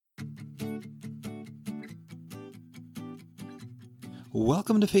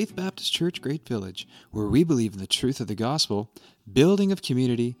Welcome to Faith Baptist Church Great Village, where we believe in the truth of the gospel, building of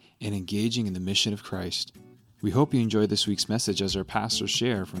community, and engaging in the mission of Christ. We hope you enjoy this week's message as our pastors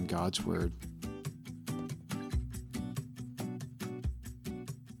share from God's Word.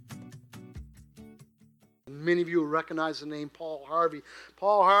 Many of you will recognize the name Paul Harvey.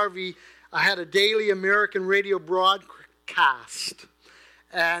 Paul Harvey had a daily American radio broadcast,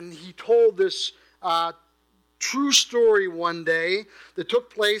 and he told this true story one day that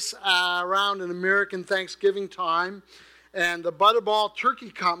took place around an American Thanksgiving time, and the Butterball Turkey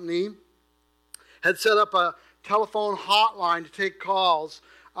Company had set up a telephone hotline to take calls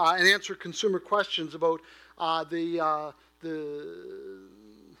and answer consumer questions about the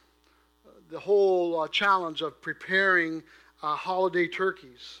whole challenge of preparing holiday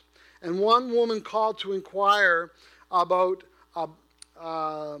turkeys. And one woman called to inquire about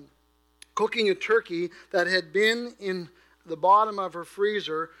cooking a turkey that had been in the bottom of her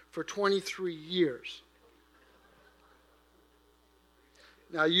freezer for 23 years.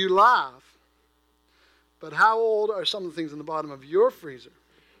 Now you laugh, but how old are some of the things in the bottom of your freezer?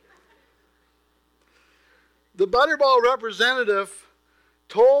 The Butterball representative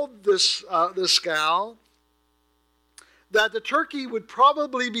told this gal that the turkey would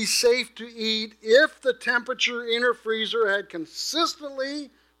probably be safe to eat if the temperature in her freezer had consistently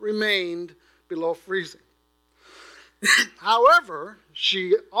remained below freezing. However,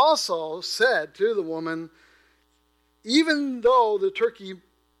 she also said to the woman, even though the turkey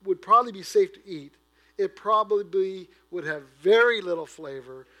would probably be safe to eat, it probably would have very little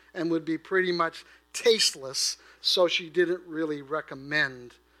flavor and would be pretty much tasteless, so she didn't really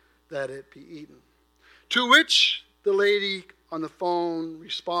recommend that it be eaten. To which the lady on the phone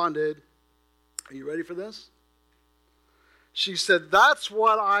responded, are you ready for this? She said, that's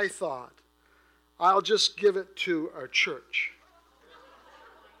what I thought. I'll just give it to our church.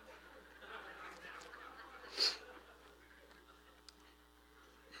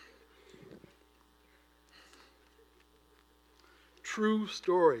 True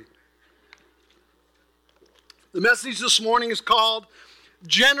story. The message this morning is called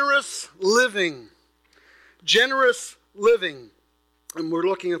Generous Living. Generous Living. And we're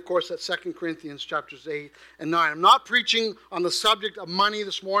looking, of course, at 2 Corinthians chapters 8 and 9. I'm not preaching on the subject of money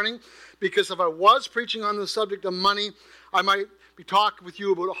this morning, because if I was preaching on the subject of money, I might be talking with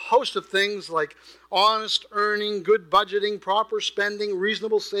you about a host of things like honest earning, good budgeting, proper spending,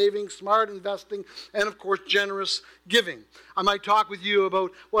 reasonable saving, smart investing, and of course, generous giving. I might talk with you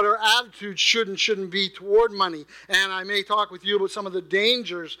about what our attitude should and shouldn't be toward money. And I may talk with you about some of the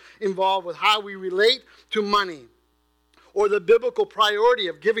dangers involved with how we relate to money, or the biblical priority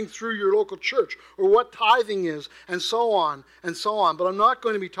of giving through your local church, or what tithing is, and so on, and so on. But I'm not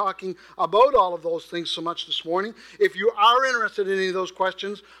going to be talking about all of those things so much this morning. If you are interested in any of those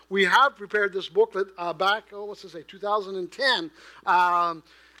questions, we have prepared this booklet back, 2010,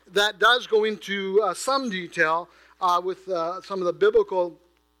 that does go into some detail with some of the biblical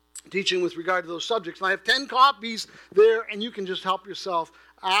teaching with regard to those subjects. And I have 10 copies there, and you can just help yourself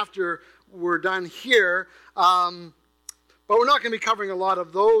after we're done here. But we're not going to be covering a lot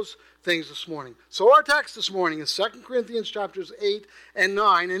of those things this morning. So our text this morning is 2 Corinthians chapters 8 and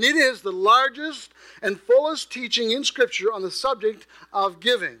 9, and it is the largest and fullest teaching in Scripture on the subject of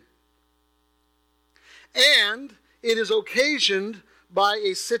giving. And it is occasioned by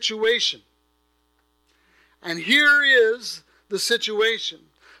a situation. And here is the situation.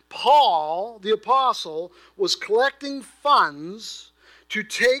 Paul, the apostle, was collecting funds to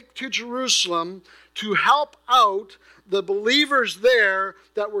take to Jerusalem to help out the believers there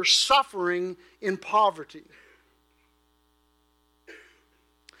that were suffering in poverty.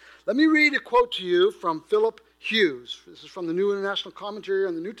 Let me read a quote to you from Philip Hughes. This is from the New International Commentary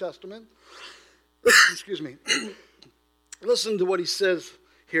on the New Testament. Excuse me. Listen to what he says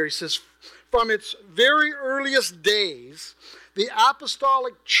here. He says, from its very earliest days, the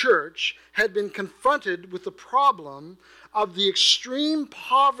apostolic church had been confronted with the problem of the extreme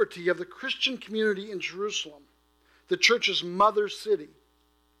poverty of the Christian community in Jerusalem, the church's mother city.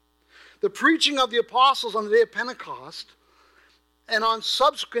 The preaching of the apostles on the day of Pentecost and on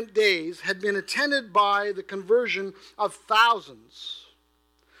subsequent days had been attended by the conversion of thousands.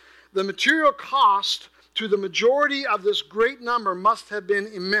 The material cost to the majority of this great number must have been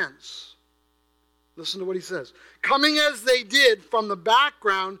immense. Listen to what he says. Coming as they did from the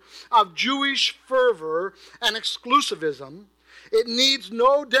background of Jewish fervor and exclusivism, it needs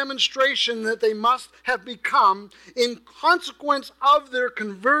no demonstration that they must have become, in consequence of their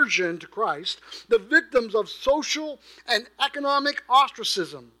conversion to Christ, the victims of social and economic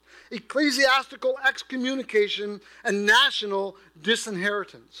ostracism, ecclesiastical excommunication, and national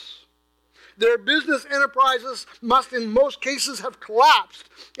disinheritance. Their business enterprises must in most cases have collapsed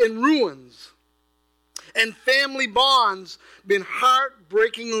in ruins, and family bonds been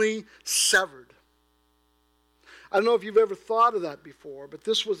heartbreakingly severed. I don't know if you've ever thought of that before, but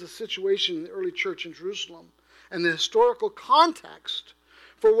this was a situation in the early church in Jerusalem, and the historical context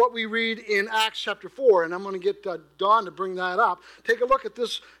for what we read in Acts chapter 4. And I'm going to get Don to bring that up. Take a look at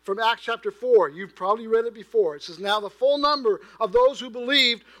this from Acts chapter 4. You've probably read it before. It says, "Now the full number of those who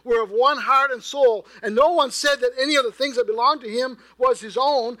believed were of one heart and soul, and no one said that any of the things that belonged to him was his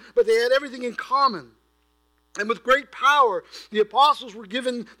own, but they had everything in common. And with great power, the apostles were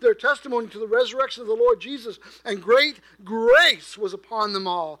given their testimony to the resurrection of the Lord Jesus, and great grace was upon them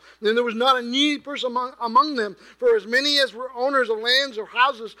all. And there was not a needy person among them, for as many as were owners of lands or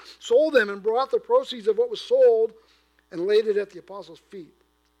houses sold them and brought the proceeds of what was sold and laid it at the apostles' feet.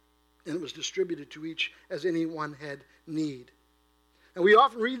 And it was distributed to each as anyone had need." And we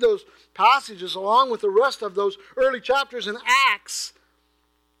often read those passages along with the rest of those early chapters in Acts.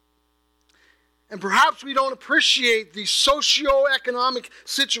 And perhaps we don't appreciate the socio-economic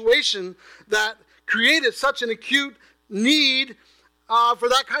situation that created such an acute need for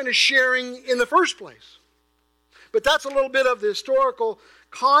that kind of sharing in the first place. But that's a little bit of the historical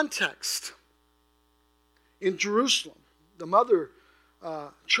context in Jerusalem, the mother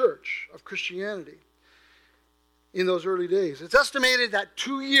church of Christianity in those early days. It's estimated that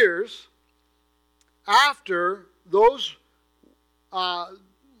 2 years after those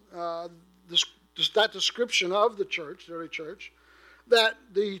that description of the church, the early church, that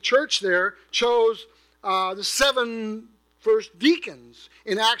the church there chose the 7 first deacons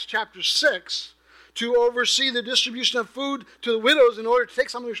in Acts chapter 6 to oversee the distribution of food to the widows in order to take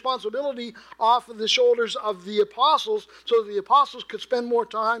some of the responsibility off of the shoulders of the apostles so that the apostles could spend more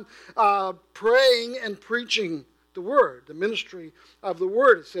time praying and preaching the word, the ministry of the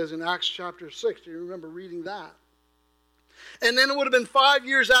word, it says in Acts chapter 6. Do you remember reading that? And then it would have been 5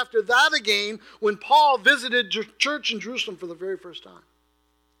 years after that again when Paul visited church in Jerusalem for the very first time.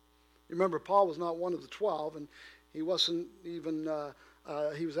 You remember, Paul was not one of the 12, and he wasn't even,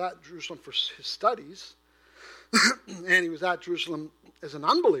 he was at Jerusalem for his studies, and he was at Jerusalem as an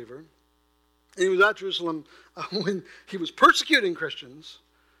unbeliever, and he was at Jerusalem when he was persecuting Christians,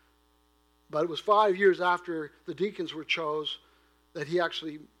 but it was 5 years after the deacons were chose that he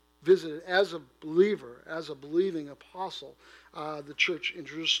actually visited as a believer, as a believing apostle, the church in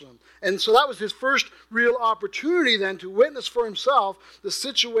Jerusalem. And so that was his first real opportunity then to witness for himself the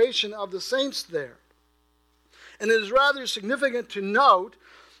situation of the saints there. And it is rather significant to note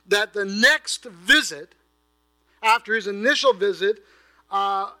that the next visit, after his initial visit,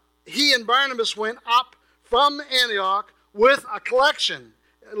 he and Barnabas went up from Antioch with a collection.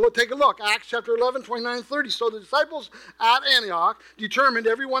 Take a look, Acts chapter 11, 29 and 30. "So the disciples at Antioch determined,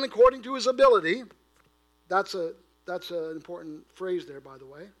 everyone according to his ability," that's an important phrase there, by the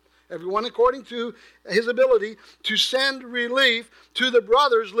way, "everyone according to his ability, to send relief to the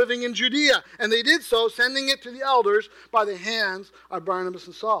brothers living in Judea. And they did so, sending it to the elders by the hands of Barnabas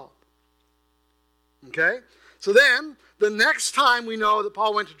and Saul." Okay? So then, the next time we know that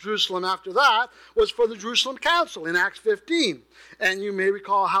Paul went to Jerusalem after that was for the Jerusalem Council in Acts 15. And you may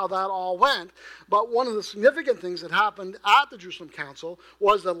recall how that all went. But one of the significant things that happened at the Jerusalem Council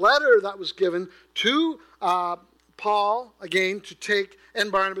was the letter that was given to Paul, again, to take,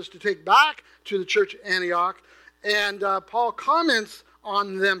 and Barnabas to take back to the church at Antioch. And Paul comments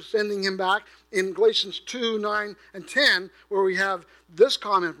on them sending him back in Galatians 2, 9, and 10, where we have this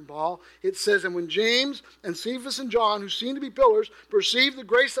comment from Paul. It says, "And when James and Cephas and John, who seemed to be pillars, perceived the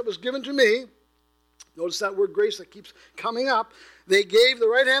grace that was given to me," notice that word grace that keeps coming up, "they gave the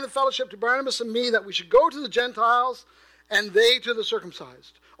right hand of fellowship to Barnabas and me that we should go to the Gentiles and they to the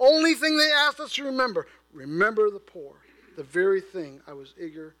circumcised. Only thing they asked us to remember the poor, the very thing I was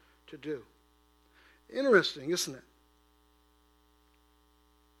eager to do." Interesting, isn't it?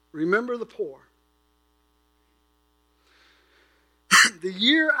 Remember the poor. The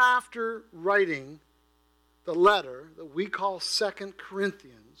year after writing the letter that we call 2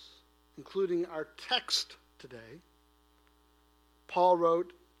 Corinthians, including our text today, Paul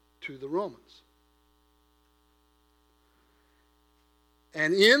wrote to the Romans.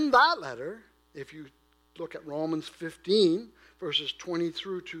 And in that letter, if you look at Romans 15, verses 22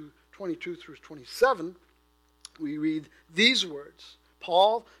 through 27, we read these words.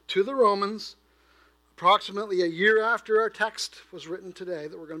 Paul to the Romans, approximately a year after our text was written today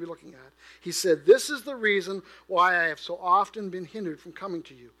that we're going to be looking at. He said, "This is the reason why I have so often been hindered from coming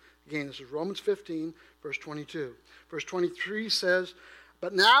to you." Again, this is Romans 15, verse 22. Verse 23 says,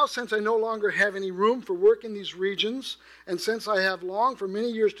 But now, since I no longer have any room for work in these regions, and since I have longed for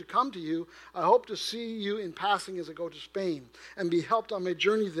many years to come to you, I hope to see you in passing as I go to Spain, and be helped on my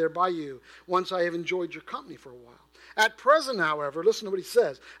journey there by you, once I have enjoyed your company for a while. At present, however, listen to what he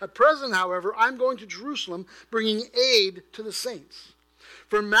says. At present, however, I'm going to Jerusalem, bringing aid to the saints.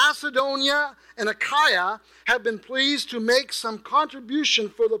 For Macedonia and Achaia have been pleased to make some contribution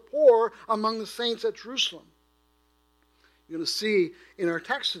for the poor among the saints at Jerusalem. You're going to see in our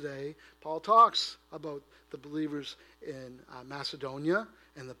text today, Paul talks about the believers in Macedonia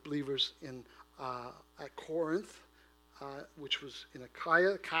and the believers at Corinth, which was in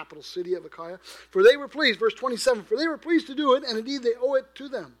Achaia, the capital city of Achaia. For they were pleased, verse 27, for they were pleased to do it, and indeed they owe it to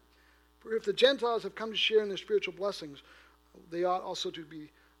them. For if the Gentiles have come to share in their spiritual blessings, they ought also to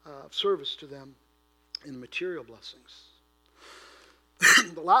be of service to them in material blessings.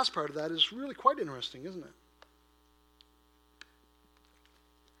 The last part of that is really quite interesting, isn't it?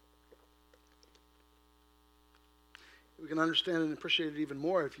 We can understand and appreciate it even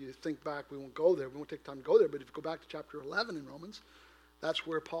more if you think back. We won't go there. We won't take time to go there. But if you go back to chapter 11 in Romans, that's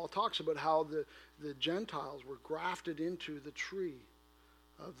where Paul talks about how the Gentiles were grafted into the tree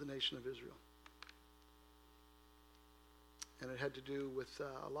of the nation of Israel. And it had to do with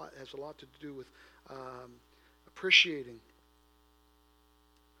has a lot to do with appreciating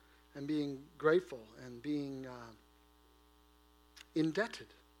and being grateful and being indebted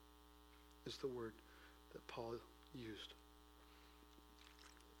is the word that Paul used.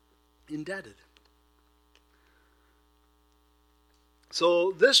 Indebted.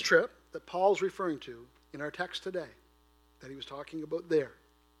 So this trip that Paul's referring to in our text today, that he was talking about there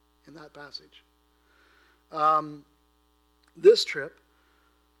in that passage, this trip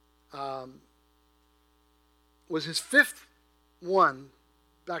was his fifth one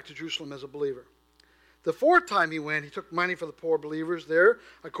back to Jerusalem as a believer. The fourth time he went, he took money for the poor believers there,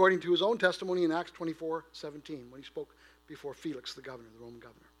 according to his own testimony in Acts 24:17, when he spoke before Felix, the governor, the Roman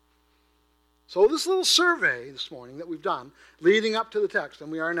governor. So this little survey this morning that we've done, leading up to the text,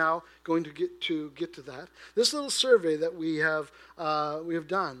 and we are now going to get to that. This little survey that we have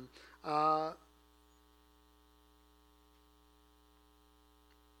done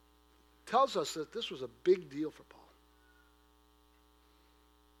tells us that this was a big deal for Paul.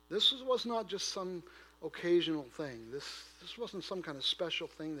 This was not just some occasional thing. This wasn't some kind of special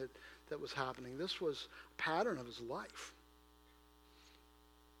thing that was happening. This was a pattern of his life.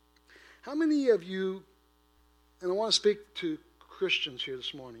 How many of you, and I want to speak to Christians here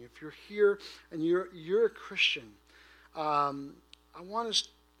this morning. If you're here and you're a Christian, I want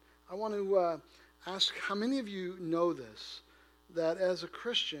to ask how many of you know this, that as a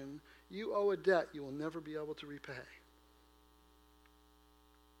Christian, you owe a debt you will never be able to repay.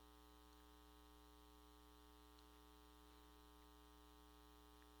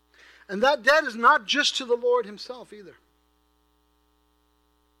 And that debt is not just to the Lord himself either.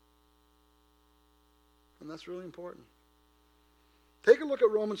 And that's really important. Take a look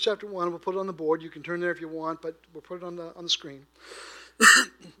at Romans chapter 1. We'll put it on the board. You can turn there if you want, but we'll put it on the screen.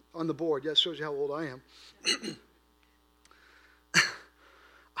 On the board. Yeah, it shows you how old I am.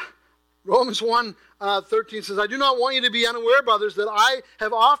 Romans 1:13 says, I do not want you to be unaware, brothers, that I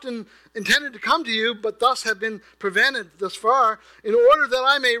have often intended to come to you, but thus have been prevented thus far, in order that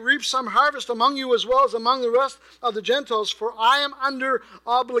I may reap some harvest among you as well as among the rest of the Gentiles. For I am under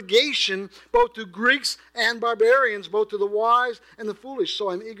obligation both to Greeks and barbarians, both to the wise and the foolish.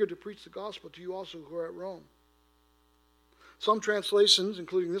 So I'm eager to preach the gospel to you also who are at Rome. Some translations,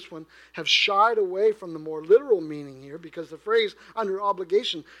 including this one, have shied away from the more literal meaning here because the phrase under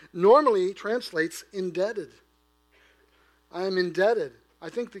obligation normally translates indebted. I am indebted. I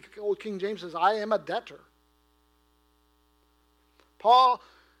think the old King James says, I am a debtor. Paul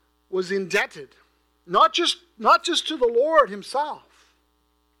was indebted, not just to the Lord himself.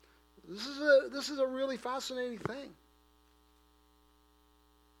 This is a really fascinating thing.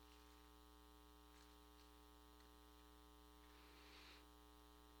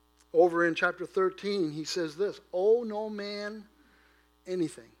 Over in chapter 13, he says this, owe no man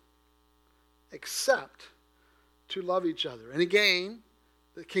anything except to love each other. And again,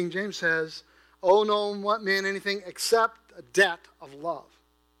 the King James says, owe no man anything except a debt of love.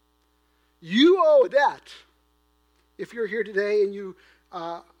 You owe a debt if you're here today and you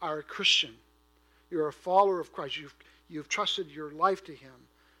are a Christian. You're a follower of Christ. You've trusted your life to him.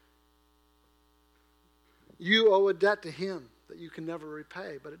 You owe a debt to him that you can never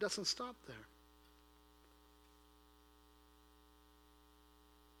repay, but it doesn't stop there.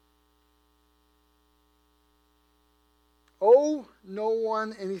 Owe no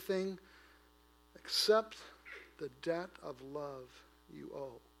one anything except the debt of love you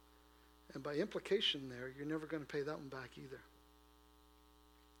owe. And by implication there, you're never going to pay that one back either.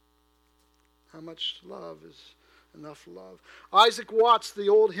 How much love is enough love? Isaac Watts, the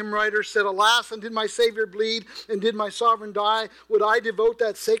old hymn writer, said, "Alas, and did my Savior bleed, and did my sovereign die? Would he devote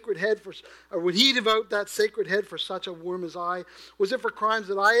that sacred head for such a worm as I? Was it for crimes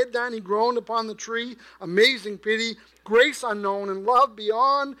that I had done? He groaned upon the tree. Amazing pity, grace unknown, and love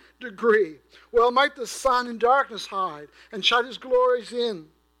beyond degree. Well might the sun in darkness hide, and shut his glories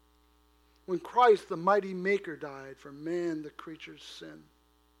in, when Christ, the mighty Maker, died for man, the creature's sin.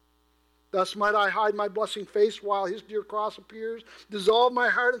 Thus might I hide my blushing face while his dear cross appears, dissolve my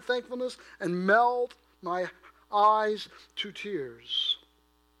heart in thankfulness, and melt my eyes to tears."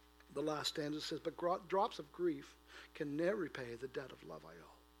 The last stanza says, "But drops of grief can ne'er repay the debt of love I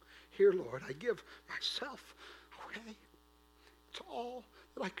owe. Here, Lord, I give myself away. It's all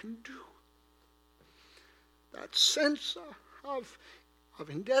that I can do." That sense of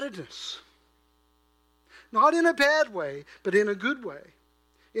indebtedness. Not in a bad way, but in a good way.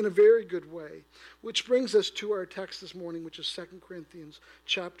 In a very good way. Which brings us to our text this morning, which is 2 Corinthians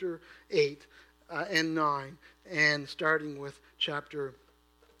chapter 8 and 9. And starting with chapter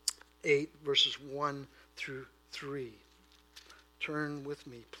 8, verses 1 through 3. Turn with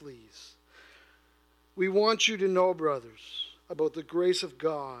me, please. "We want you to know, brothers, about the grace of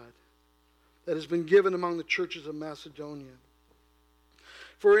God that has been given among the churches of Macedonia.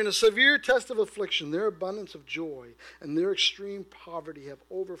 For in a severe test of affliction, their abundance of joy and their extreme poverty have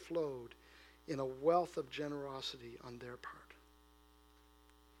overflowed in a wealth of generosity on their part.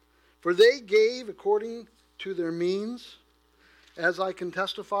 For they gave according to their means, as I can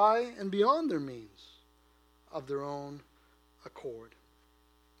testify, and beyond their means, of their own accord."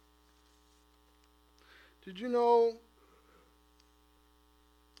 Did you know?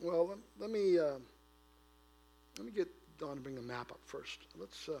 Well, let me get Don to bring the map up first.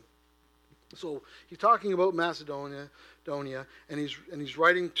 So he's talking about Macedonia, and he's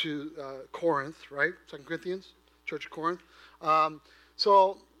writing to Corinth, right? 2 Corinthians, Church of Corinth.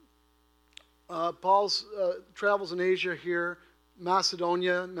 Paul's travels in Asia here.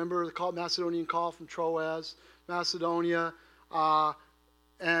 Macedonia, remember the Macedonian call from Troas, Macedonia,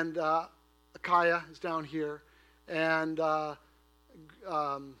 and Achaia is down here, and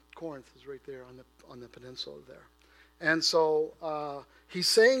Corinth is right there on the peninsula there. And so he's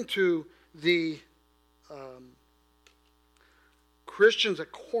saying to the Christians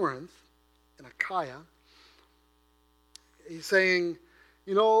at Corinth and Achaia, he's saying,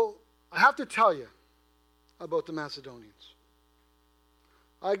 you know, I have to tell you about the Macedonians.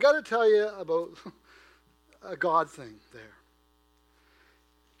 I got to tell you about a God thing there.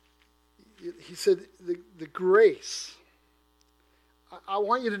 He said, the grace. I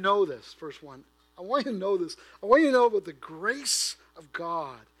want you to know this, verse 1. I want you to know this. I want you to know about the grace of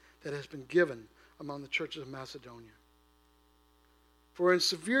God that has been given among the churches of Macedonia. For in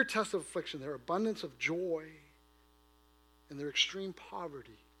severe test of affliction, their abundance of joy and their extreme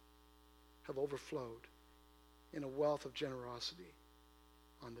poverty have overflowed in a wealth of generosity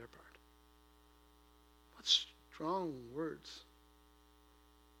on their part. What strong words.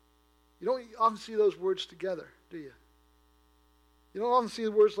 You don't often see those words together, do you? You don't often see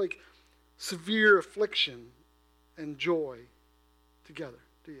the words like severe affliction and joy together,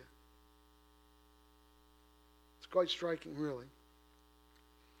 do you? It's quite striking, really.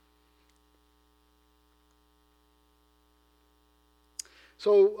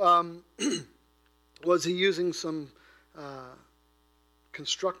 So, was he using some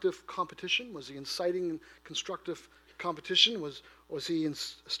constructive competition? Was he inciting constructive competition? Was he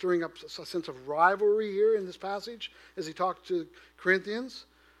stirring up a sense of rivalry here in this passage as he talked to Corinthians?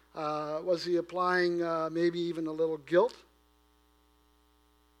 Was he applying maybe even a little guilt?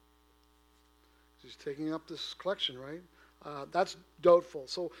 He's taking up this collection, right? That's doubtful.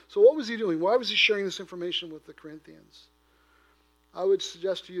 So what was he doing? Why was he sharing this information with the Corinthians? I would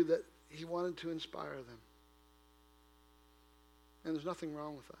suggest to you that he wanted to inspire them. And there's nothing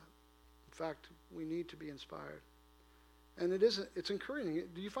wrong with that. In fact, we need to be inspired. And it's encouraging.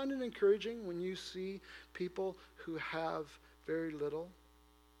 Do you find it encouraging when you see people who have very little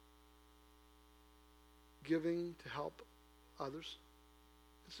giving to help others?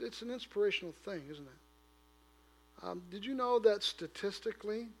 It's an inspirational thing, isn't it? Did you know that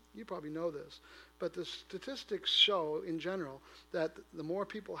statistically, you probably know this, but the statistics show in general that the more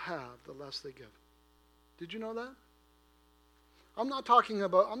people have, the less they give. Did you know that?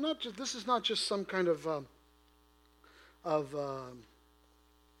 This is not just some kind of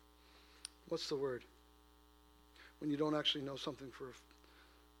what's the word? When you don't actually know something for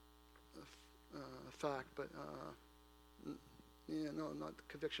a fact, but No, not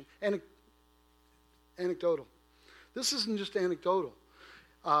conviction. Anecdotal. This isn't just anecdotal.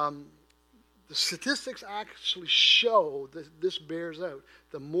 The statistics actually show that this bears out.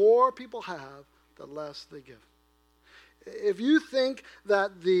 The more people have, the less they give. If you think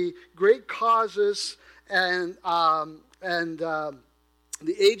that the great causes and the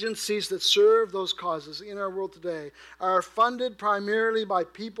agencies that serve those causes in our world today are funded primarily by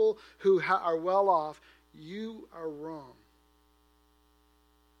people who are well off, you are wrong.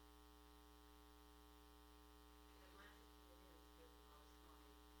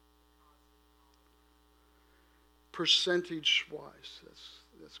 Percentage-wise,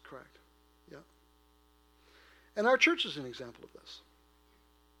 that's correct. Yeah. And our church is an example of this.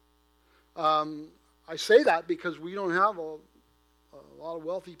 I say that because we don't have a lot of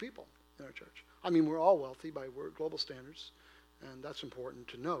wealthy people in our church. I mean, we're all wealthy by global standards, and that's important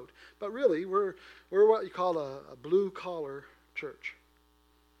to note. But really, we're what you call a blue-collar church.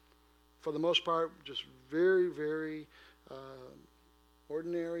 For the most part, just very, very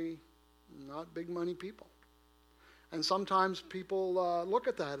ordinary, not big money people. And sometimes people look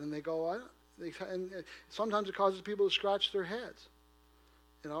at that and they go, and sometimes it causes people to scratch their heads.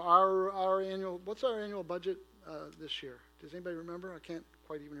 You know, what's our annual budget this year? Does anybody remember? I can't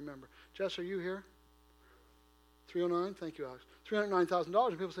quite even remember. Jess, are you here? 309? Thank you, Alex. $309,000.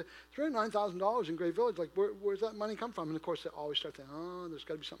 And people say, $309,000 in Great Village, like, where's that money come from? And of course, they always start thinking, there's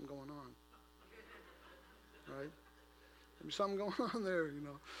got to be something going on. Right? There'll be something going on there, you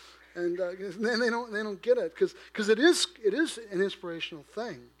know. And then they don't get it because it is an inspirational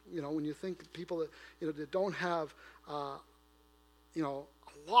thing, you know, when you think of people that, you know, that don't have you know,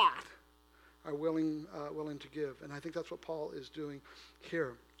 a lot are willing to give. And I think that's what Paul is doing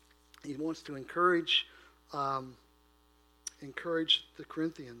here. He wants to encourage the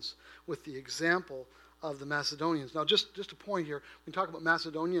Corinthians with the example of the Macedonians. Now, just a point here. We talk about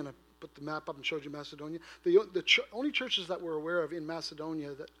Macedonia, and I put the map up and showed you Macedonia. The only churches that we're aware of in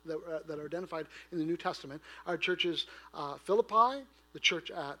Macedonia that are identified in the New Testament are churches Philippi, the church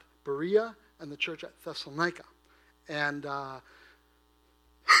at Berea, and the church at Thessalonica. And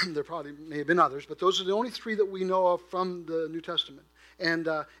there probably may have been others, but those are the only three that we know of from the New Testament. And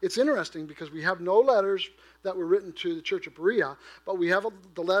it's interesting because we have no letters that were written to the church of Berea, but we have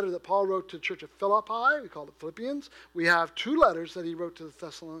the letter that Paul wrote to the church of Philippi. We call it Philippians. We have two letters that he wrote to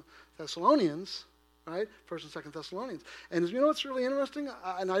the Thessalonians, right? 1st and 2nd Thessalonians. And you know what's really interesting?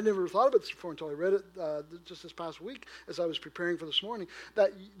 And I never thought of it before until I read it just this past week as I was preparing for this morning,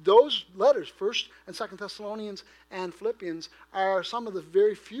 that those letters, 1st and 2nd Thessalonians and Philippians, are some of the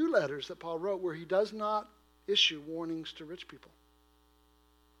very few letters that Paul wrote where he does not issue warnings to rich people.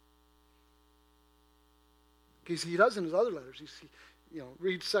 Because he does in his other letters.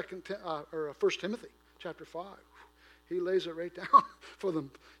 Read 1 Timothy chapter 5. He lays it right down for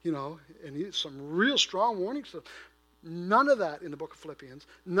them, you know, and he some real strong warnings. None of that in the book of Philippians.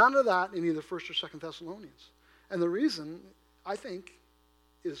 None of that in either 1st or 2nd Thessalonians. And the reason, I think,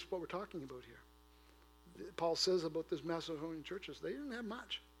 is what we're talking about here. Paul says about this Macedonian churches, they didn't have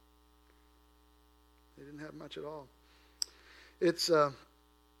much. They didn't have much at all. It's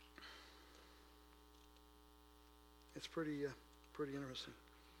pretty interesting.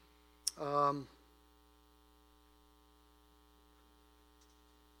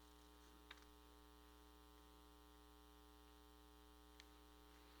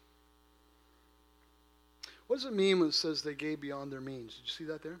 What does it mean when it says they gave beyond their means? Did you see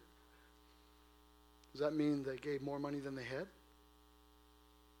that there? Does that mean they gave more money than they had?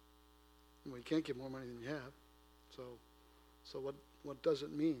 Well, you can't give more money than you have. So what does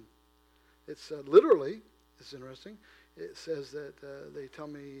it mean? It's literally, it's interesting. It says that they tell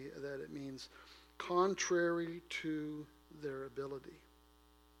me that it means contrary to their ability.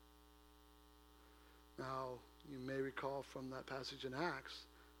 Now, you may recall from that passage in Acts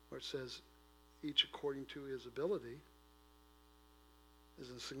where it says, each according to his ability,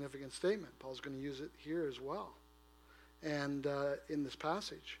 is a significant statement. Paul's going to use it here as well, and in this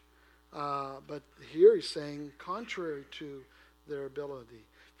passage. But here he's saying contrary to their ability.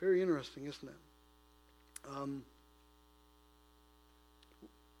 Very interesting, isn't it?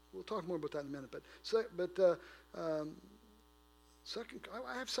 We'll talk more about that in a minute.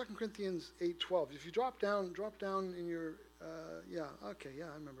 I have 2 Corinthians 8:12. If you drop down in your, I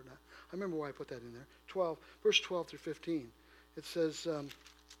remember that. I remember why I put that in there. Verse 12 through 15. It says,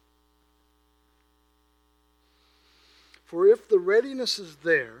 for if the readiness is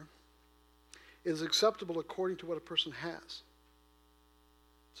there, it is acceptable according to what a person has.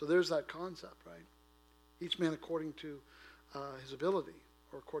 So there's that concept, right? Each man according to his ability,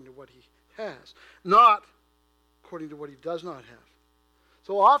 or according to what he has. Not according to what he does not have.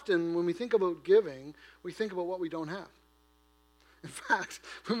 So often when we think about giving, we think about what we don't have. In fact,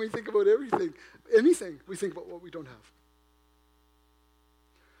 when we think about anything, we think about what we don't have.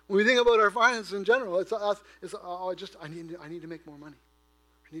 When we think about our finances in general, I need to make more money.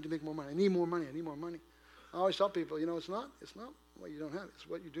 I need to make more money. I need more money. I need more money. I always tell people, it's not what you don't have. It's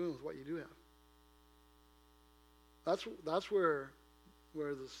what you're doing with what you do have. That's where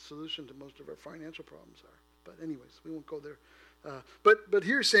the solution to most of our financial problems are. But anyways, we won't go there. But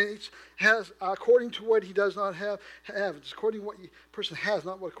here saying has according to what he does not have. It's according to what a person has,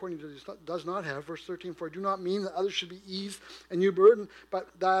 not what according to does not have. Verse 13, for I do not mean that others should be eased and you burdened, but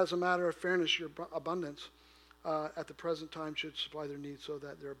that as a matter of fairness, your abundance at the present time should supply their needs, so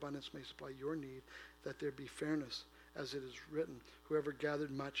that their abundance may supply your need, that there be fairness, as it is written, whoever gathered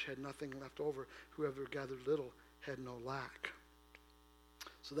much had nothing left over, whoever gathered little had no lack.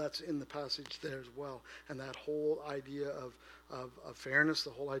 So that's in the passage there as well. And that whole idea of fairness, the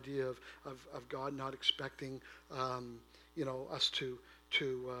whole idea of God not expecting us to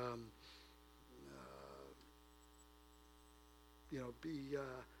be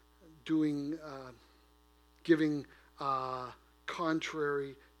doing giving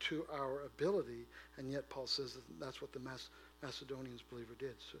contrary to our ability, and yet Paul says that's what the Macedonians believers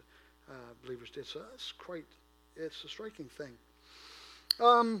did. So it's a striking thing.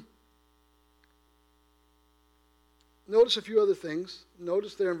 Notice a few other things.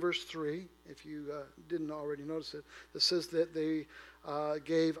 Notice there in verse 3, if you didn't already notice it, it says that they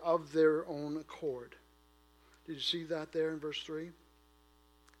gave of their own accord. Did you see that there in verse 3?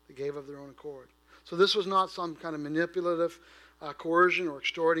 They gave of their own accord. So this was not some kind of manipulative coercion or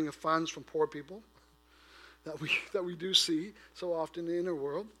extorting of funds from poor people that we do see so often in our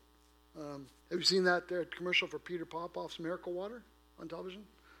world. Have you seen that there commercial for Peter Popoff's Miracle Water on television?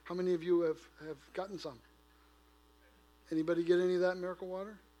 How many of you have gotten some? Anybody get any of that Miracle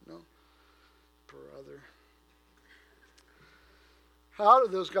Water? No? Brother. How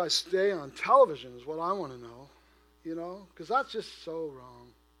do those guys stay on television is what I want to know. Because that's just so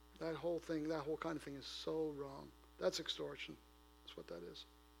wrong. That whole kind of thing is so wrong. That's extortion. That's what that is.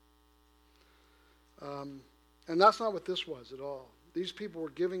 And that's not what this was at all. These people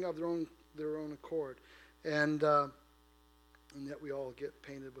were giving of their own accord. And yet we all get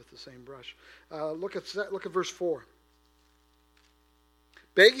painted with the same brush. Look at verse 4.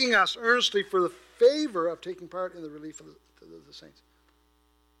 Begging us earnestly for the favor of taking part in the relief of the saints.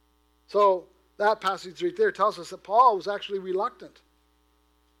 So that passage right there tells us that Paul was actually reluctant.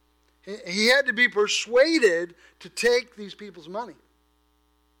 He had to be persuaded to take these people's money.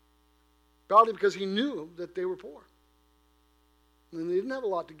 Probably because he knew that they were poor. And they didn't have a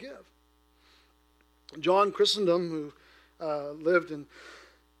lot to give. John Chrysostom, who lived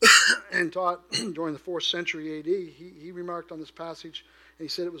and taught during the 4th century A.D., he remarked on this passage, and he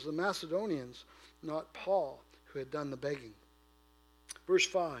said it was the Macedonians, not Paul, who had done the begging. Verse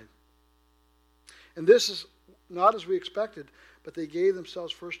 5. And this is not as we expected, but they gave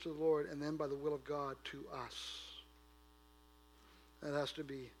themselves first to the Lord, and then by the will of God to us. That has to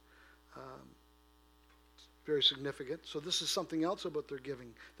be very significant. So this is something else about their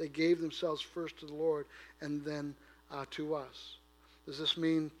giving. They gave themselves first to the Lord, and then to us. Does this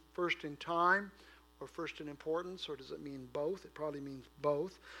mean first in time or first in importance, or does it mean both? It probably means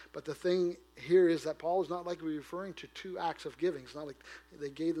both. But the thing here is that Paul is not likely referring to two acts of giving. It's not like they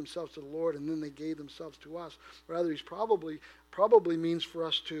gave themselves to the Lord and then they gave themselves to us. Rather, he's probably means for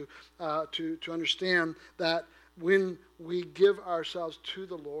us to understand that when we give ourselves to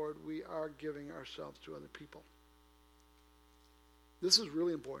the Lord, we are giving ourselves to other people. This is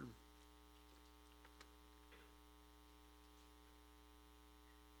really important.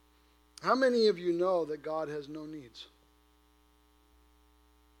 How many of you know that God has no needs?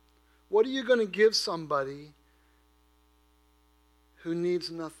 What are you going to give somebody who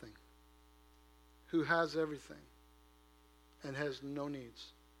needs nothing, who has everything, and has no needs?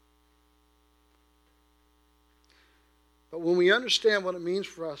 But when we understand what it means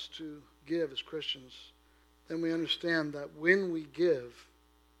for us to give as Christians, then we understand that when we give,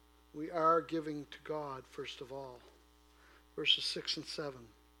 we are giving to God first of all. Verses 6 and 7.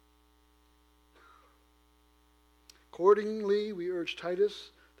 Accordingly, we urge Titus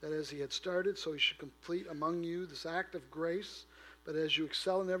that as he had started, so he should complete among you this act of grace. But as you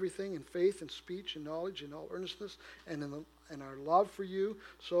excel in everything, in faith, in speech, in knowledge, in all earnestness, and in our love for you,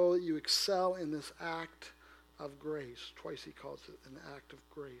 so that you excel in this act of grace. Twice he calls it an act of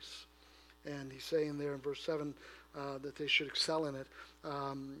grace. And he's saying there in verse 7 that they should excel in it.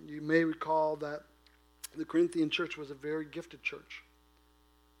 You may recall that the Corinthian church was a very gifted church.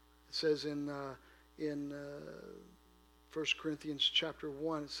 It says in in 1 Corinthians chapter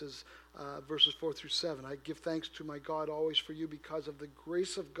 1, it says, verses 4 through 7, I give thanks to my God always for you because of the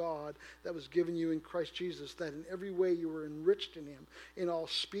grace of God that was given you in Christ Jesus, that in every way you were enriched in him, in all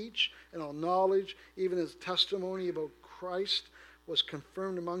speech and all knowledge, even as testimony about Christ was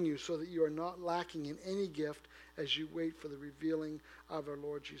confirmed among you, so that you are not lacking in any gift as you wait for the revealing of our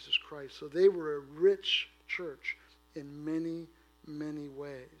Lord Jesus Christ. So they were a rich church in many, many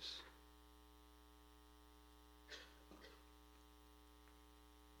ways.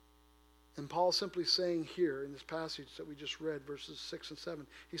 And Paul's simply saying here in this passage that we just read, verses 6 and 7,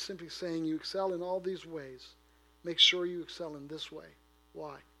 he's simply saying you excel in all these ways. Make sure you excel in this way.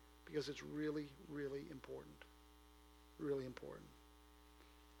 Why? Because it's really, really important. Really important.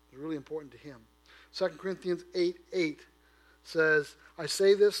 It's really important to him. 2 Corinthians 8:8 says, I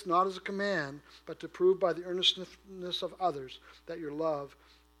say this not as a command, but to prove by the earnestness of others that your love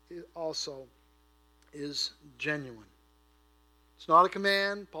also is genuine. It's not a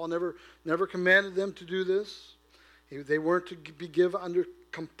command. Paul never commanded them to do this. They weren't to be given under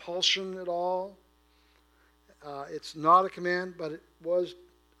compulsion at all. It's not a command, but it was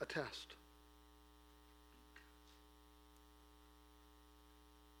a test.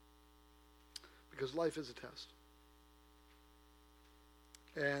 Because life is a test.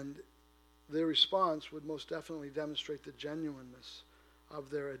 And their response would most definitely demonstrate the genuineness of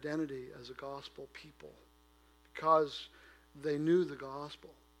their identity as a gospel people, because they knew the gospel.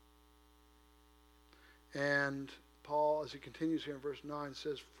 And Paul, as he continues here in verse 9,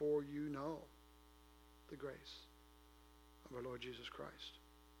 says, for you know the grace of our Lord Jesus Christ,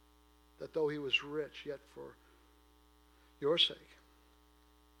 that though he was rich, yet for your sake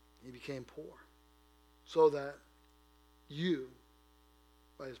he became poor, so that you,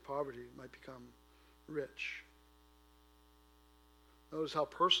 by his poverty, might become rich. Notice how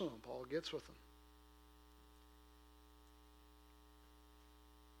personal Paul gets with them.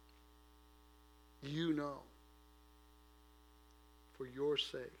 You know, for your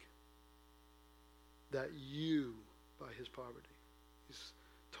sake, that you, by his poverty. He's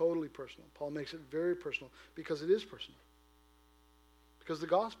totally personal. Paul makes it very personal because it is personal. Because the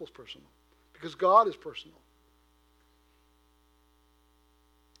gospel is personal. Because God is personal.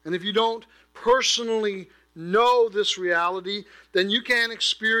 And if you don't personally know this reality, then you can't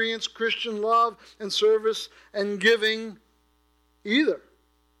experience Christian love and service and giving either.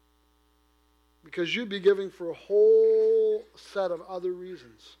 Because you'd be giving for a whole set of other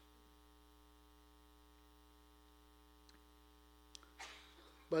reasons.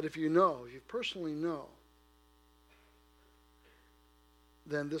 But if you personally know,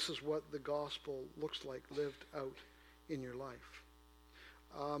 then this is what the gospel looks like lived out in your life.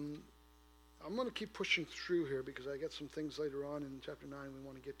 I'm going to keep pushing through here because I got some things later on in chapter 9 we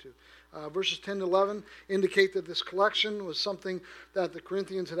want to get to. Verses 10 to 11 indicate that this collection was something that the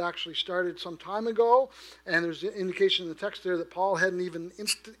Corinthians had actually started some time ago. And there's an indication in the text there that Paul hadn't even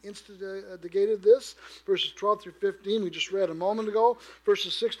instigated this. Verses 12 through 15 we just read a moment ago.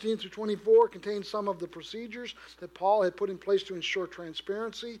 Verses 16 through 24 contain some of the procedures that Paul had put in place to ensure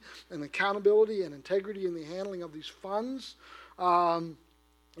transparency and accountability and integrity in the handling of these funds.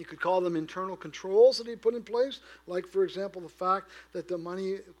 You could call them internal controls that he put in place, like, for example, the fact that the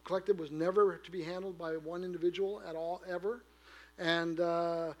money collected was never to be handled by one individual at all, ever. And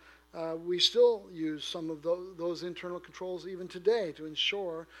we still use some of those internal controls even today to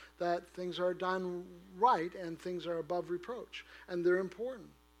ensure that things are done right and things are above reproach. And they're important.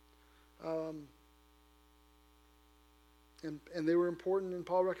 And they were important, and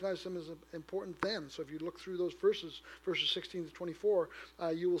Paul recognized them as important then. So if you look through those verses 16 to 24,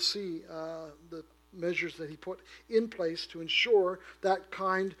 you will see the measures that he put in place to ensure that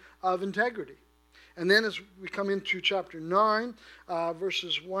kind of integrity. And then as we come into chapter 9,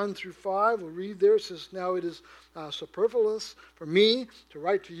 verses 1 through 5, we'll read there. It says, now it is superfluous for me to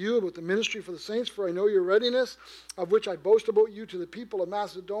write to you about the ministry for the saints, for I know your readiness, of which I boast about you to the people of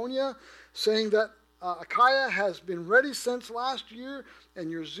Macedonia, saying that Achaia has been ready since last year,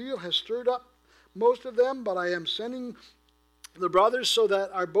 and your zeal has stirred up most of them, but I am sending the brothers so that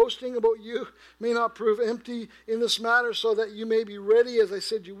our boasting about you may not prove empty in this matter, so that you may be ready as I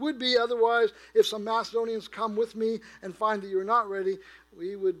said you would be. Otherwise, if some Macedonians come with me and find that you are not ready,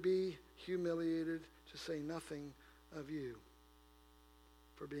 we would be humiliated, to say nothing of you,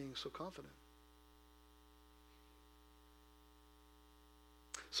 for being so confident.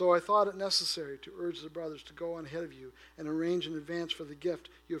 So I thought it necessary to urge the brothers to go on ahead of you and arrange in advance for the gift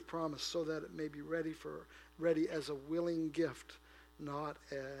you have promised, so that it may be ready as a willing gift, not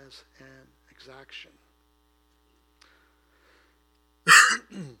as an exaction.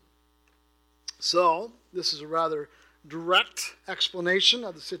 So, this is a rather direct explanation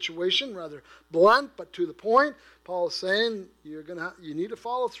of the situation, rather blunt, but to the point. Paul is saying you need to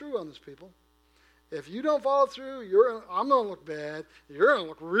follow through on this, people. If you don't follow through, I'm going to look bad. You're going to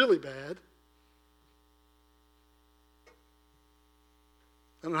look really bad.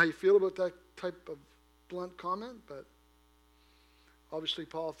 I don't know how you feel about that type of blunt comment, but obviously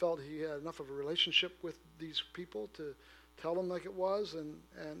Paul felt he had enough of a relationship with these people to tell them like it was, and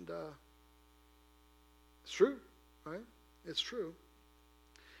it's true, right? It's true.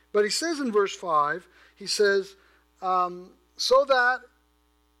 But he says in verse 5, he says, so that,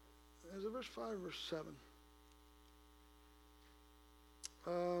 is it verse 5 or verse 7?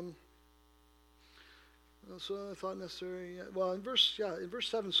 So I thought necessary. Well, in verse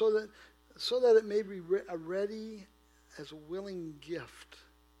 7, so that it may be a ready as a willing gift,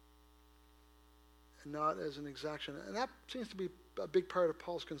 and not as an exaction. And that seems to be a big part of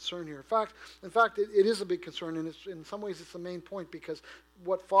Paul's concern here. In fact, it is a big concern, and in some ways it's the main point, because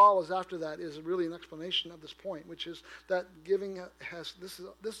what follows after that is really an explanation of this point, which is that giving this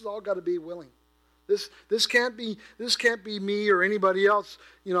is all got to be willing. This can't be me or anybody else,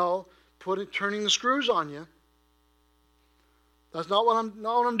 turning the screws on you. That's not what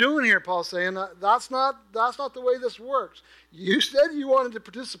I'm doing here, Paul's saying. That's not the way this works. You said you wanted to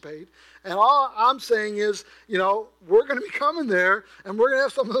participate, and all I'm saying is, we're going to be coming there, and we're going to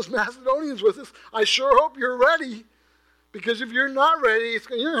have some of those Macedonians with us. I sure hope you're ready, because if you're not ready,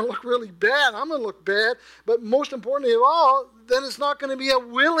 you're going to look really bad. I'm going to look bad. But most importantly of all, then it's not going to be a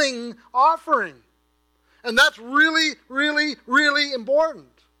willing offering. And that's really, really, really important.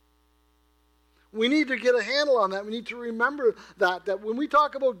 We need to get a handle on that. We need to remember that when we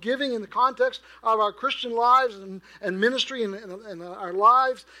talk about giving in the context of our Christian lives and ministry and our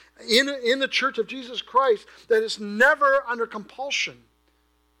lives in the Church of Jesus Christ, that it's never under compulsion.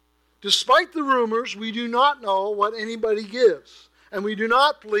 Despite the rumors, we do not know what anybody gives. And we do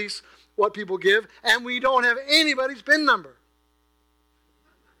not police what people give. And we don't have anybody's PIN number.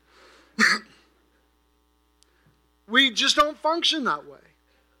 We just don't function that way.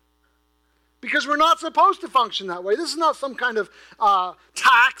 Because we're not supposed to function that way. This is not some kind of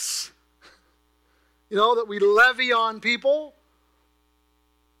tax, that we levy on people.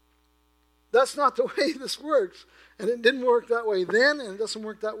 That's not the way this works. And it didn't work that way then, and it doesn't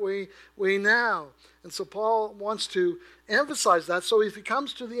work that way now. And so Paul wants to emphasize that. So if he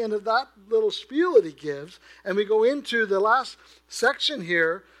comes to the end of that little spiel that he gives, and we go into the last section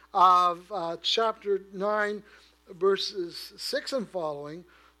here of chapter 9, verses 6 and following,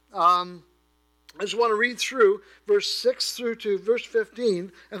 I just want to read through verse 6 through to verse 15,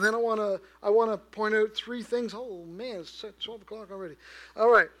 and then I want to point out three things. Oh man, it's 12 o'clock already. All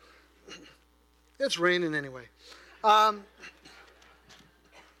right, it's raining anyway.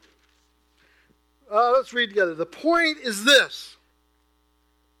 Let's read together. The point is this.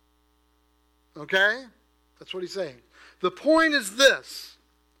 Okay, that's what he's saying. The point is this.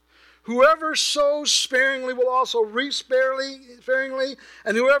 Whoever sows sparingly will also reap sparingly,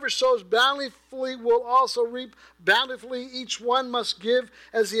 and whoever sows bountifully will also reap bountifully. Each one must give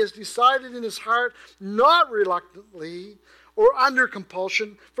as he has decided in his heart, not reluctantly or under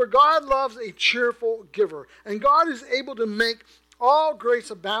compulsion, for God loves a cheerful giver. And God is able to make all grace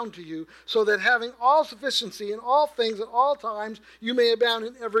abound to you, so that having all sufficiency in all things at all times, you may abound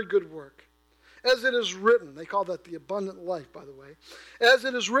in every good work. As it is written, they call that the abundant life, by the way. As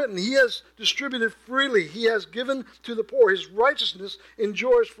it is written, he has distributed freely. He has given to the poor. His righteousness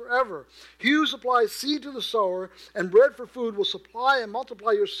endures forever. He who supplies seed to the sower and bread for food will supply and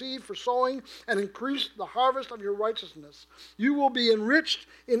multiply your seed for sowing and increase the harvest of your righteousness. You will be enriched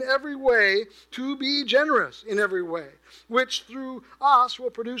in every way to be generous in every way, which through us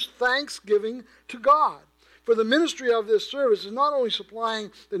will produce thanksgiving to God. For the ministry of this service is not only supplying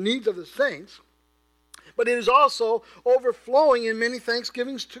the needs of the saints, but it is also overflowing in many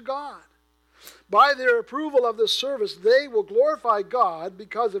thanksgivings to God. By their approval of this service, they will glorify God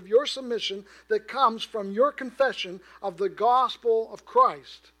because of your submission that comes from your confession of the gospel of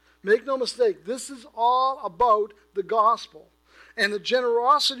Christ. Make no mistake, this is all about the gospel and the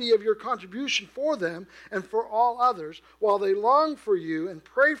generosity of your contribution for them and for all others, while they long for you and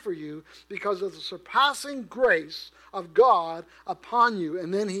pray for you because of the surpassing grace of God upon you.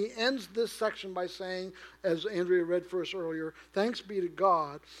 And then he ends this section by saying, as Andrea read for us earlier, thanks be to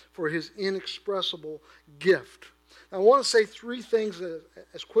God for his inexpressible gift. Now, I want to say three things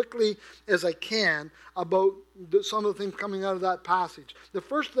as quickly as I can about some of the things coming out of that passage. The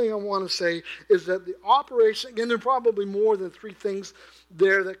first thing I want to say is that the operation, again, there are probably more than three things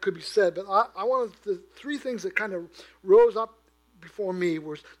there that could be said, but the three things that kind of rose up before me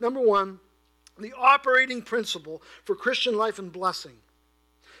was, number one, The operating principle for Christian life and blessing.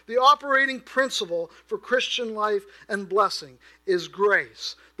 The operating principle for Christian life and blessing is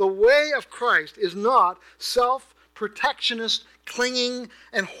grace. The way of Christ is not self-protectionist clinging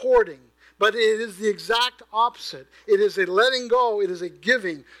and hoarding, but it is the exact opposite. It is a letting go. It is a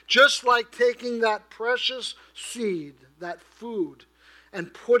giving, just like taking that precious seed, that food,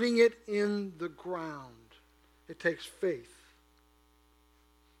 and putting it in the ground. It takes faith.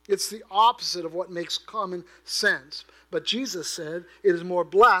 It's the opposite of what makes common sense. But Jesus said it is more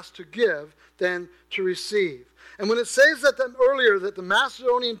blessed to give than to receive. And when it says that earlier that the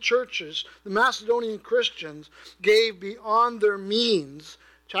Macedonian churches, the Macedonian Christians, gave beyond their means,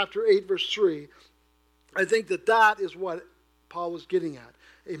 chapter 8, verse 3, I think that is what Paul was getting at.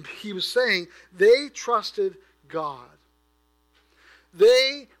 He was saying they trusted God.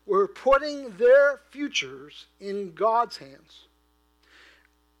 They were putting their futures in God's hands.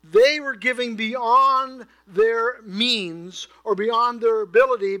 They were giving beyond their means or beyond their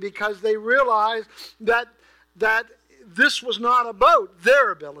ability because they realized that this was not about their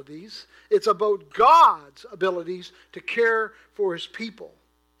abilities. It's about God's abilities to care for His people.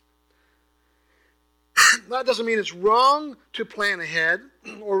 That doesn't mean it's wrong to plan ahead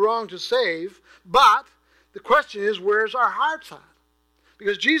or wrong to save, but the question is, where's our hearts at?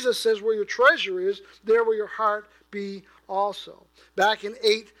 Because Jesus says where your treasure is, there will your heart be also. Back in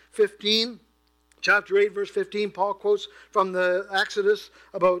 8:15, chapter 8, verse 15, Paul quotes from the Exodus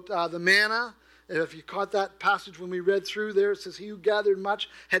about the manna. If you caught that passage when we read through there, it says, he who gathered much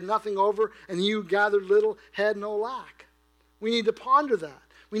had nothing over, and he who gathered little had no lack. We need to ponder that.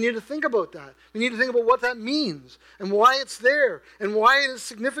 We need to think about that. We need to think about what that means and why it's there and why it is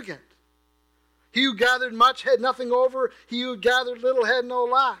significant. He who gathered much had nothing over. He who gathered little had no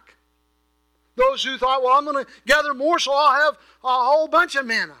lack. Those who thought, well, I'm going to gather more so I'll have a whole bunch of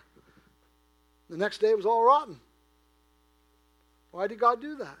manna. The next day it was all rotten. Why did God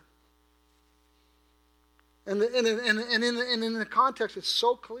do that? And in the context, it's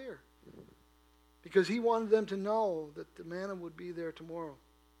so clear. Because He wanted them to know that the manna would be there tomorrow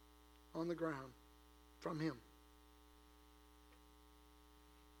on the ground from Him.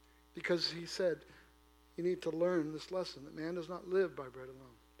 Because He said, you need to learn this lesson, that man does not live by bread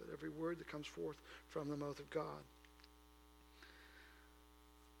alone, but every word that comes forth from the mouth of God.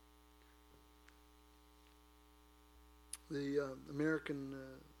 The American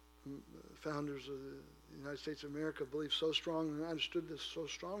founders of the United States of America believed so strongly and understood this so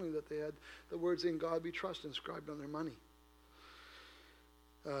strongly that they had the words "in God we trust" inscribed on their money.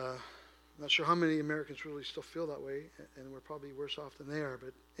 Not sure how many Americans really still feel that way, and we're probably worse off than they are,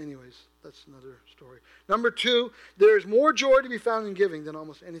 but anyways, that's another story. Number 2, there is more joy to be found in giving than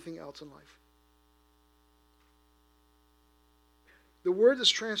almost anything else in life. The word is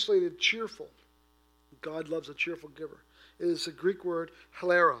translated cheerful. God loves a cheerful giver. It is the Greek word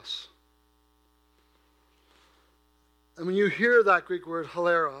hilaros. And when you hear that Greek word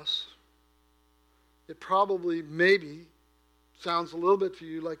hilaros, it probably, maybe, sounds a little bit to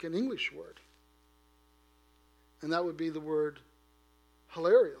you like an English word. And that would be the word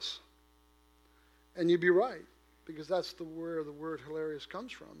hilarious. And you'd be right, because that's where the word hilarious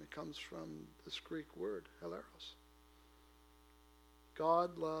comes from. It comes from this Greek word, hilaros.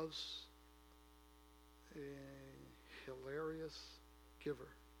 God loves a hilarious giver.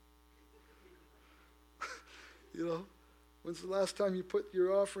 You know, when's the last time you put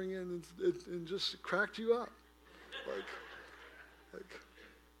your offering in and just cracked you up? Like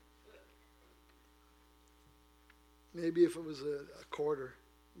maybe if it was a quarter,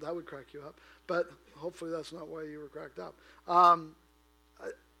 that would crack you up. But hopefully that's not why you were cracked up.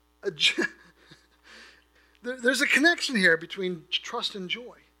 There's a connection here between trust and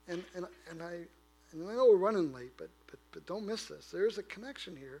joy. And I know we're running late, but don't miss this. There's a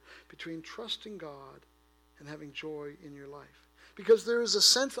connection here between trusting God and having joy in your life. Because there is a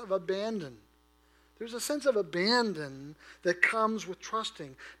sense of abandon. There's a sense of abandon that comes with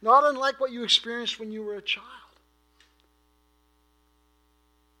trusting, not unlike what you experienced when you were a child.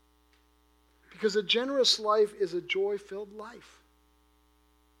 Because a generous life is a joy-filled life.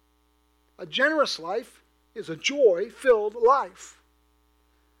 A generous life is a joy-filled life.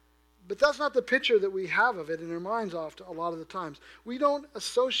 But that's not the picture that we have of it in our minds often, a lot of the times. We don't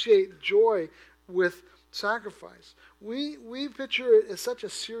associate joy with sacrifice. We picture it as such a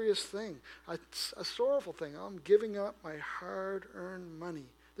serious thing, a sorrowful thing. I'm giving up my hard-earned money.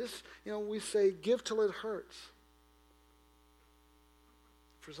 This, we say, give till it hurts.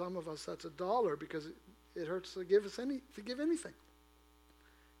 For some of us, that's $1 because it hurts to give anything.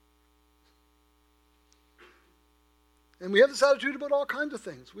 And we have this attitude about all kinds of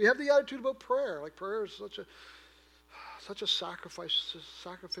things. We have the attitude about prayer. Like prayer is such a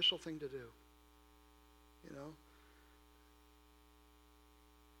sacrificial thing to do. You know?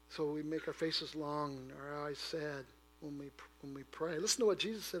 So we make our faces long and our eyes sad when we pray. Listen to what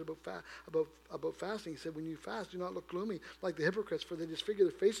Jesus said about fasting. He said, when you fast, do not look gloomy like the hypocrites, for they disfigure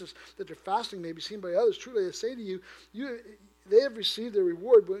their faces, that their fasting may be seen by others. Truly, I say to you, they have received their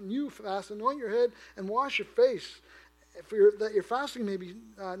reward. But when you fast, anoint your head and wash your face, that your fasting may be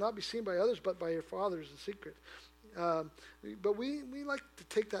not be seen by others, but by your Father in secret. But we like to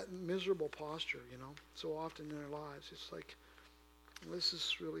take that miserable posture, you know, so often in our lives. It's like, this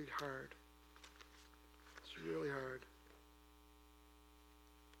is really hard. It's really hard.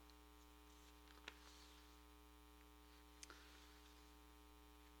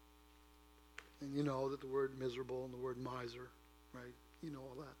 And you know that the word miserable and the word miser, right? You know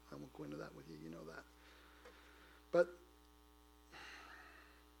all that. I won't go into that with you. You know that. But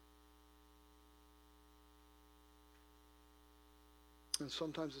and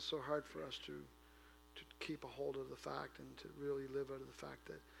sometimes it's so hard for us to keep a hold of the fact and to really live out of the fact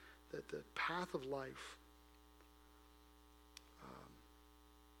that the path of life,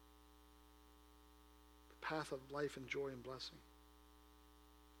 the path of life and joy and blessing,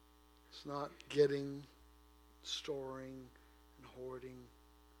 it's not getting, storing, and hoarding,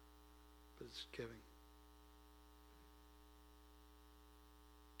 but it's giving.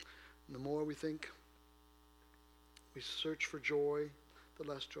 And the more we think, we search for joy, the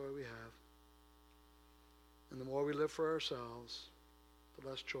less joy we have. And the more we live for ourselves, the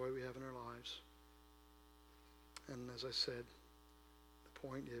less joy we have in our lives. And as I said, the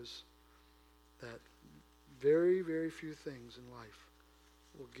point is that very, very few things in life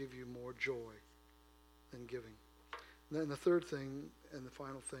will give you more joy than giving. And then the third thing and the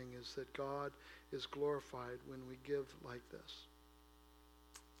final thing is that God is glorified when we give like this.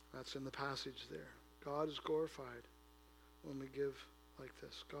 That's in the passage there. God is glorified when we give like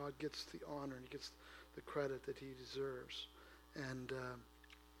this. God gets the honor and he gets the credit that he deserves. And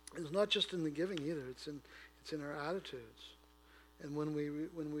it's not just in the giving either. It's in our attitudes. And when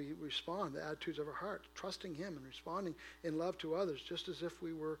we respond, the attitudes of our heart, trusting him and responding in love to others, just as if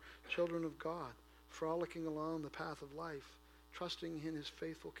we were children of God, frolicking along the path of life, trusting in his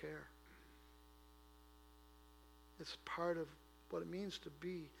faithful care. It's part of what it means to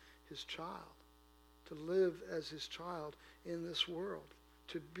be his child, to live as his child in this world,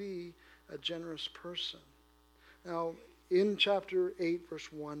 to be a generous person. Now, in chapter 8,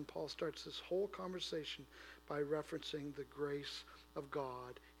 verse 1, Paul starts this whole conversation by referencing the grace of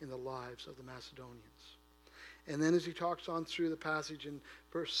God in the lives of the Macedonians. And then as he talks on through the passage in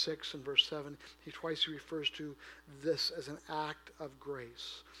verse 6 and verse 7, he twice refers to this as an act of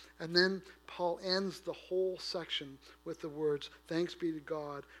grace. And then Paul ends the whole section with the words, "Thanks be to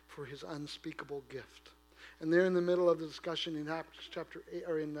God for his unspeakable gift." And there in the middle of the discussion in chapter 8,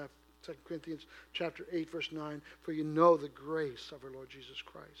 or in 2 Corinthians chapter 8, verse 9, "For you know the grace of our Lord Jesus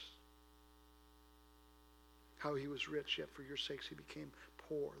Christ, how he was rich, yet for your sakes he became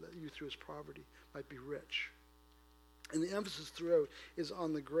poor, that you through his poverty might be rich." And the emphasis throughout is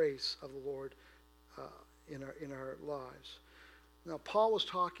on the grace of the Lord in our lives. Now, Paul was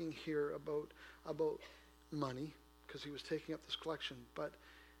talking here about money because he was taking up this collection, but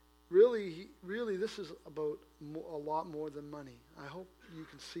really, this is about a lot more than money. I hope you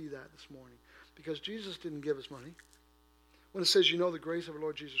can see that this morning, because Jesus didn't give us money. When it says, you know the grace of our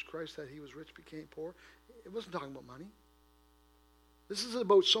Lord Jesus Christ, that he was rich, became poor, it wasn't talking about money. This is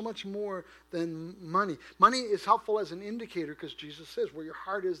about so much more than money. Money is helpful as an indicator because Jesus says, where your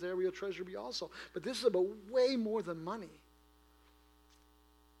heart is, there will your treasure be also. But this is about way more than money.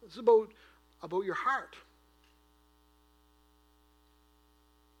 This is about your heart.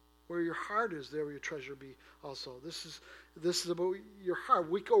 Where your heart is, there will your treasure be also. This is about your heart.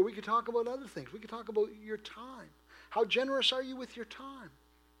 We could talk about other things. We could talk about your time. How generous are you with your time?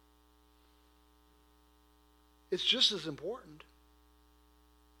 It's just as important.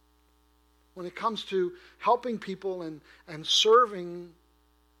 When it comes to helping people and serving,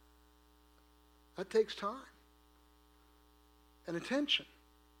 that takes time and attention.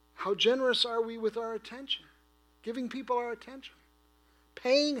 How generous are we with our attention? Giving people our attention.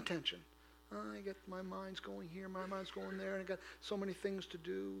 Paying attention. My mind's going here, my mind's going there, and I got so many things to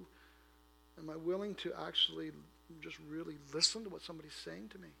do. Am I willing to actually just really listen to what somebody's saying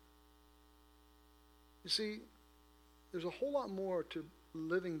to me? You see, there's a whole lot more to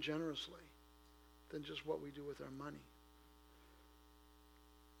living generously than just what we do with our money.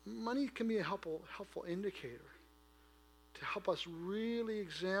 Money can be a helpful indicator to help us really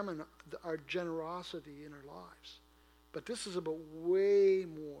examine our generosity in our lives. But this is about way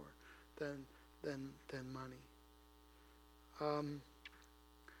more than money.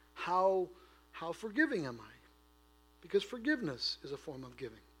 How forgiving am I? Because forgiveness is a form of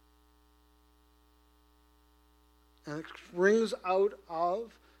giving. And it springs out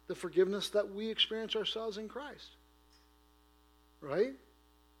of the forgiveness that we experience ourselves in Christ. Right?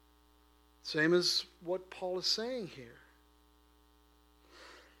 Same as what Paul is saying here.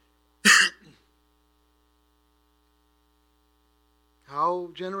 How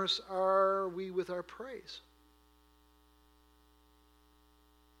generous are we with our praise?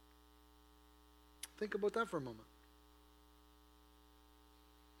 Think about that for a moment.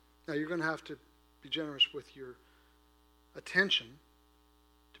 Now, you're going to have to be generous with your attention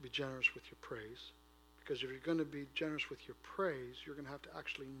to be generous with your praise. Because if you're going to be generous with your praise, you're going to have to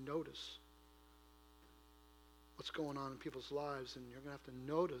actually notice what's going on in people's lives, and you're going to have to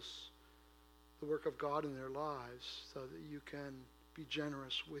notice the work of God in their lives so that you can be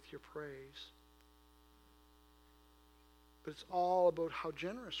generous with your praise. But it's all about how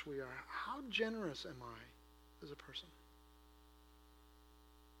generous we are. How generous am I as a person?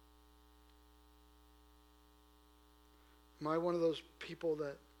 Am I one of those people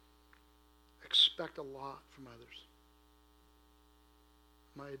that expect a lot from others?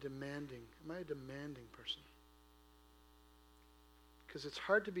 Am I a demanding person? Because it's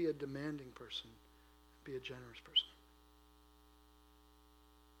hard to be a demanding person and be a generous person.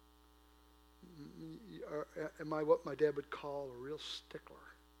 Am I what my dad would call a real stickler?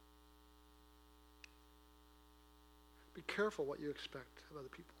 Be careful what you expect of other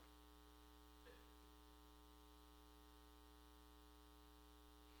people.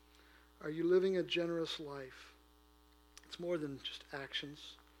 Are you living a generous life? It's more than just actions.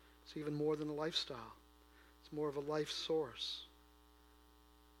 It's even more than a lifestyle. It's more of a life source.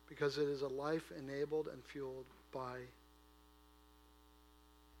 Because it is a life enabled and fueled by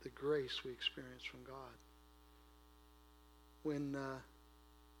the grace we experience from God. When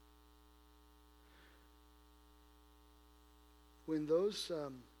those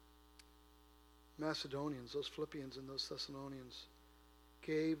Macedonians, those Philippians and those Thessalonians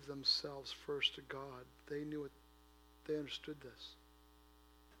gave themselves first to God, they knew it. They understood this.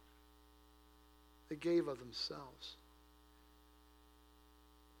 They gave of themselves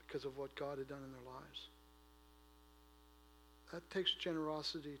because of what God had done in their lives. That takes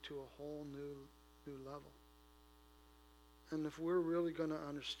generosity to a whole new level. And if we're really going to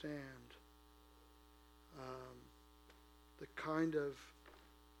understand the kind of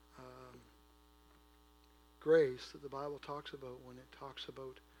grace that the Bible talks about when it talks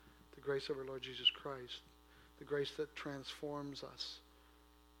about the grace of our Lord Jesus Christ, the grace that transforms us,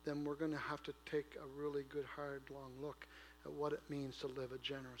 then we're going to have to take a really good, hard, long look at what it means to live a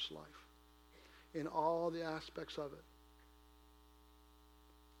generous life in all the aspects of it.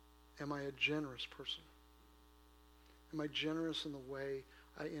 Am I a generous person? Am I generous in the way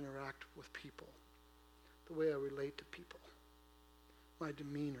I interact with people, the way I relate to people, my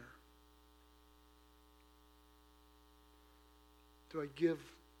demeanor? Do I give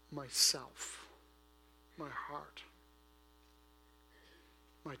myself, my heart,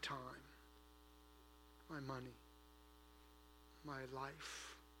 my time, my money, my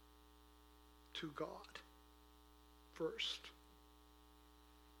life to God first,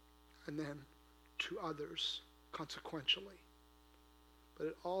 and then to others consequentially? But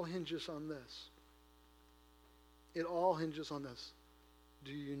it all hinges on this. It all hinges on this.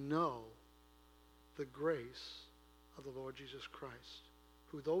 Do you know the grace of the Lord Jesus Christ,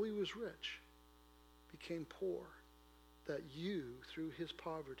 who, though he was rich, became poor, that you, through his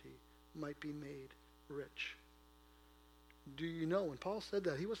poverty, might be made rich? Do you know, when Paul said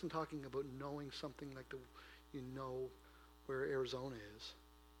that, he wasn't talking about knowing something like where Arizona is.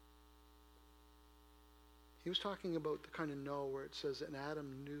 He was talking about the kind of know where it says, and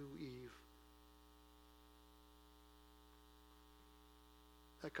Adam knew Eve.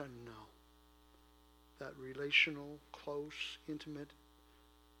 That kind of know. That relational, close, intimate,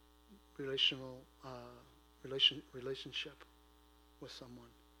 relationship with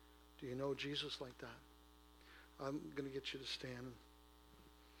someone. Do you know Jesus like that? I'm going to get you to stand.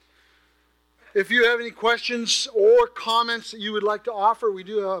 If you have any questions or comments that you would like to offer, we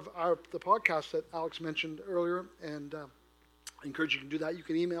do have the podcast that Alex mentioned earlier, and I encourage you to do that. You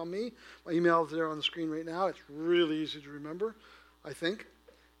can email me. My email is there on the screen right now. It's really easy to remember, I think.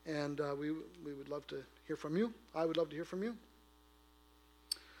 And we would love to hear from you. I would love to hear from you.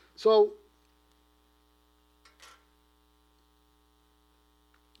 So,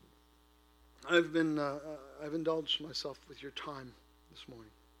 I've indulged myself with your time this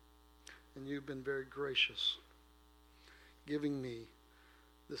morning, and you've been very gracious. giving me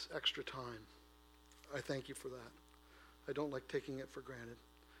this extra time. I thank you for that. I don't like taking it for granted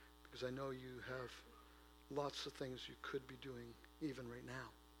because I know you have lots of things you could be doing even right now,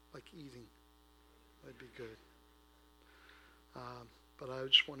 like eating. That'd be good. But I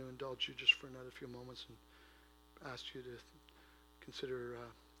just want to indulge you just for another few moments and ask you to consider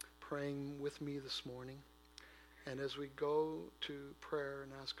praying with me this morning. And as we go to prayer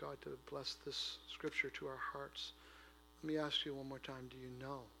and ask God to bless this scripture to our hearts, let me ask you one more time, do you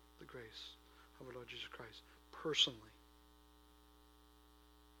know the grace of our Lord Jesus Christ personally?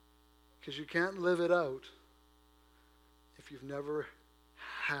 Because you can't live it out if you've never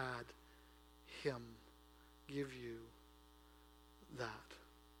had him give you that.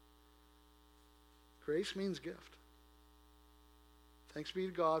 Grace means gift. Thanks be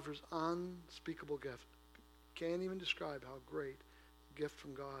to God for his unspeakable gift. Can't even describe how great the gift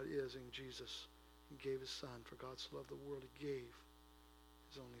from God is in Jesus. He gave his son. For God so loved the world, he gave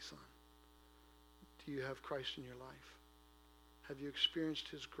his only son. Do you have Christ in your life? Have you experienced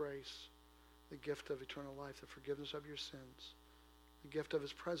his grace, the gift of eternal life, the forgiveness of your sins, the gift of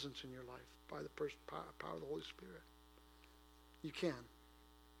his presence in your life by the power of the Holy Spirit? You can.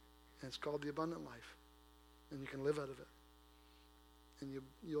 And it's called the abundant life. And you can live out of it. And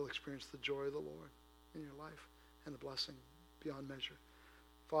you'll experience the joy of the Lord in your life and the blessing beyond measure.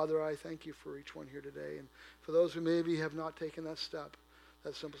 Father, I thank you for each one here today. And for those who maybe have not taken that step,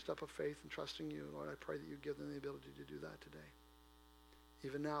 that simple step of faith and trusting you, Lord, I pray that you give them the ability to do that today.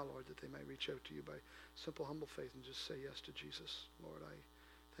 Even now, Lord, that they might reach out to you by simple, humble faith and just say yes to Jesus. Lord, I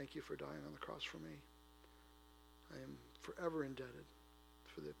thank you for dying on the cross for me. I am forever indebted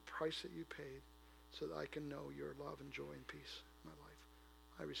for the price that you paid so that I can know your love and joy and peace in my life.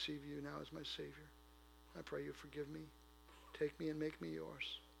 I receive you now as my Savior. I pray you forgive me. Take me and make me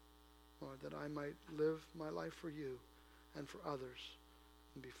yours. Lord, that I might live my life for you and for others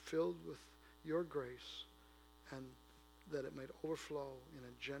and be filled with your grace and that it might overflow in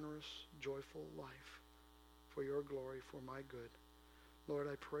a generous, joyful life for your glory, for my good. Lord,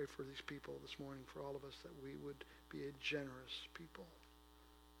 I pray for these people this morning, for all of us, that we would be a generous people.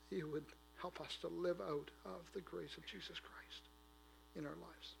 You would help us to live out of the grace of Jesus Christ in our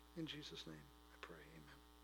lives. In Jesus' name, I pray.